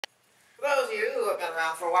have been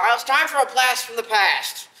around for a while. It's time for a blast from the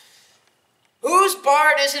past. Whose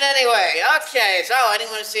bard is it anyway? Okay, so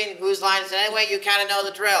anyone who's seen Whose Line Is It Anyway, you kind of know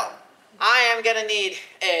the drill. I'm gonna need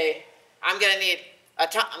a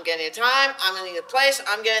time, I'm gonna need a place,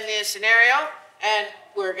 I'm gonna need a scenario, and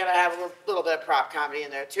we're gonna have a little bit of prop comedy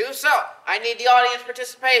in there too. So I need the audience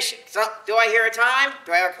participation. So do I hear a time?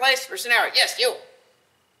 Do I have a place or scenario? Yes, you.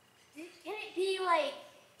 Can it be like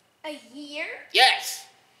a year? Yes.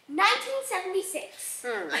 1976.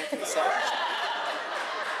 1976.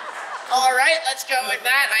 All right, let's go with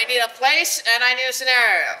that. I need a place and I need a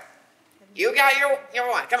scenario. You got your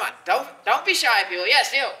one. Come on, don't be shy, people.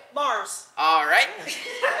 Yes, you. Mars. All right.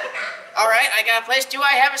 All right, I got a place. Do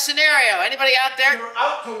I have a scenario? Anybody out there? You're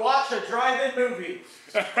out to watch a drive-in movie.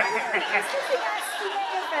 People.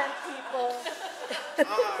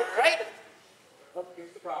 All right.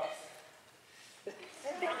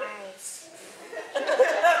 Nice.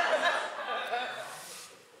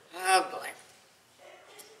 Oh boy.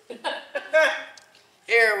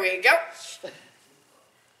 Here we go.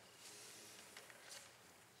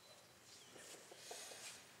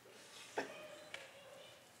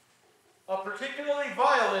 A particularly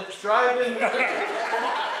violent drive-in movie.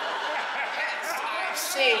 I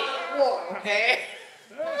see. Okay.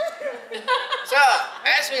 So,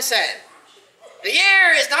 as we said, the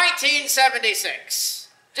year is 1976.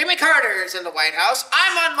 Jimmy Carter is in the White House.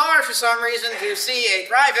 I'm on Mars for some reason to see a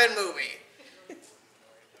drive-in movie.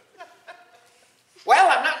 Well,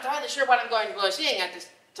 I'm not entirely sure what I'm going to be seeing at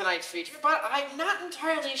tonight's feature, but I'm not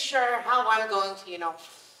entirely sure how I'm going to,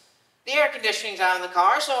 the air conditioning's out in the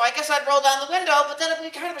car, so I guess I'd roll down the window, but then it'd be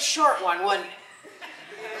kind of a short one, wouldn't it?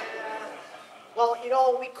 Well,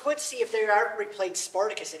 we could see if they are replaying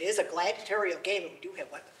Spartacus. It is a gladiatorial game, and we do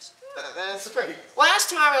have weapons. That's true. Last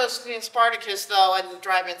time I was seeing Spartacus, though, in the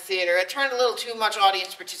drive-in theater, it turned a little too much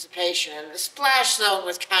audience participation, and the splash zone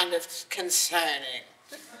was kind of concerning.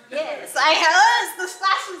 Yes, I was the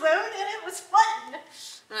splash zone, and it was fun.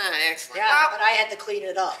 Excellent. Yeah, Well, but I had to clean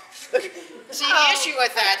it up. see, the issue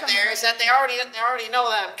with that there is that they already know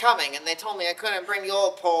that I'm coming, and they told me I couldn't bring the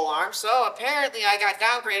old pole arm, so apparently I got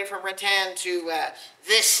downgraded from rattan to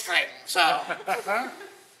this thing. So,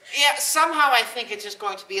 yeah, somehow I think it's just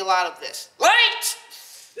going to be a lot of this. Light!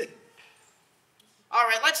 All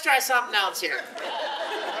right, let's try something else here.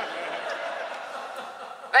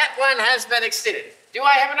 That one has been exceeded. Do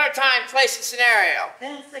I have another time, place, and scenario?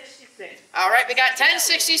 1066. All right, we got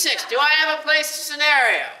 1066. Do I have a place, and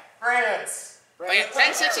scenario? France. We have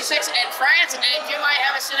 1066 in France, and do I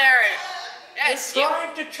have a scenario? Yes, you.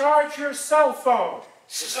 Trying to charge your cell phone.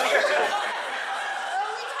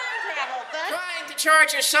 Trying to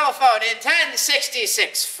charge your cell phone in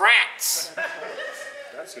 1066 France.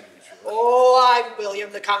 That's gonna be true. Oh, I'm William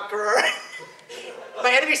the Conqueror.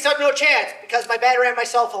 My enemy stood no chance because my battery on my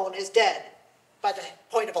cell phone is dead by the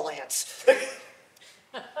point of a lance.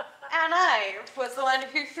 And I was the one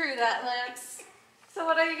who threw that lance. So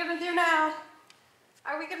what are you going to do now?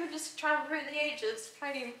 Are we going to just travel through the ages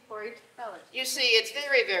fighting for each other? You see, it's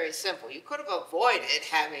very, very simple. You could have avoided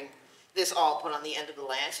having this all put on the end of the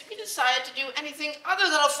lance if you decided to do anything other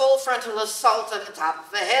than a full frontal assault at the top of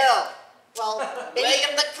the hill. Well,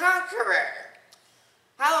 William the Conqueror.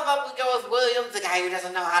 How about we go with William, the guy who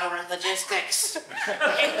doesn't know how to run logistics?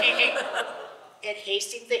 at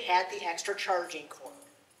Hastings they had the extra charging cord.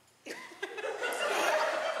 But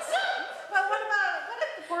what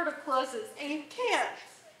if the portal closes and you can't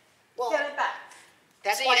get it back?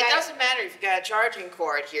 That's See, why it doesn't matter if you got a charging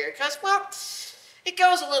cord here, because, well, it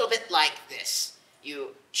goes a little bit like this.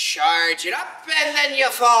 You charge it up, and then you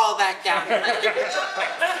fall back down.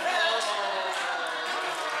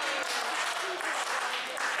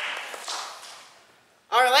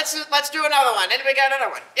 All right, let's do another one. Anybody got another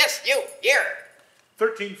one? Yes, you. Here.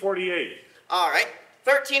 1348. All right,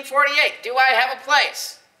 1348. Do I have a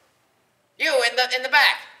place? You in the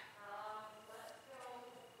back.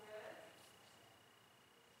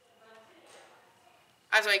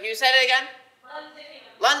 I'm sorry, can you say it again?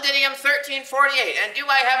 Londinium 1348. And do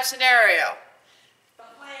I have a scenario?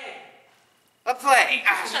 A plague.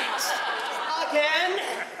 Again?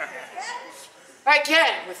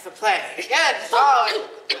 Again with the plague. Again. Oh,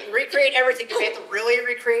 Recreate everything. Do we have to really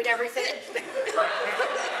recreate everything?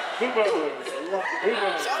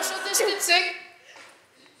 social distancing.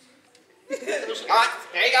 Come on,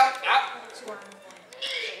 there you go. Up.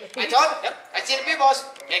 I told you. Yep, I see the peoples.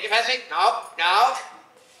 Can't get past me. No, no.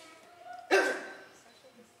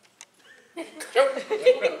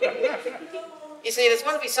 You see, this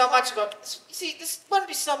wouldn't be so much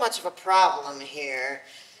of a problem here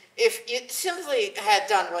if you simply had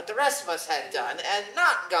done what the rest of us had done and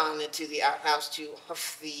not gone into the outhouse to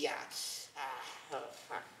huff the,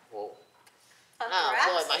 whoa.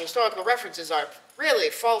 Oh, boy, my historical references are really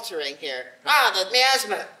faltering here. The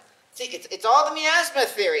miasma. See, it's all the miasma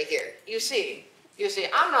theory here. You see,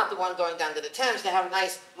 I'm not the one going down to the Thames to have a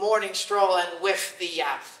nice morning stroll and whiff the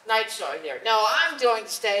night soil here. No, I'm going to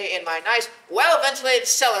stay in my nice, well-ventilated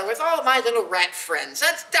cellar with all of my little rat friends.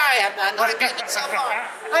 That's I have not gotten so far.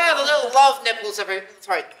 I have a little love nibbles every.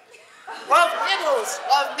 Sorry, love nibbles,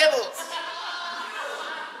 love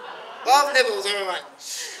nibbles, everyone.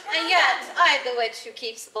 And yet, I'm the witch who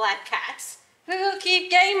keeps the black cats, who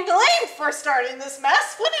keep getting blamed for starting this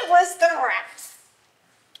mess when it was the rats.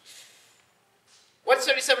 What's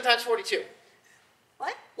 37 times 42?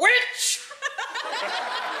 What? Witch!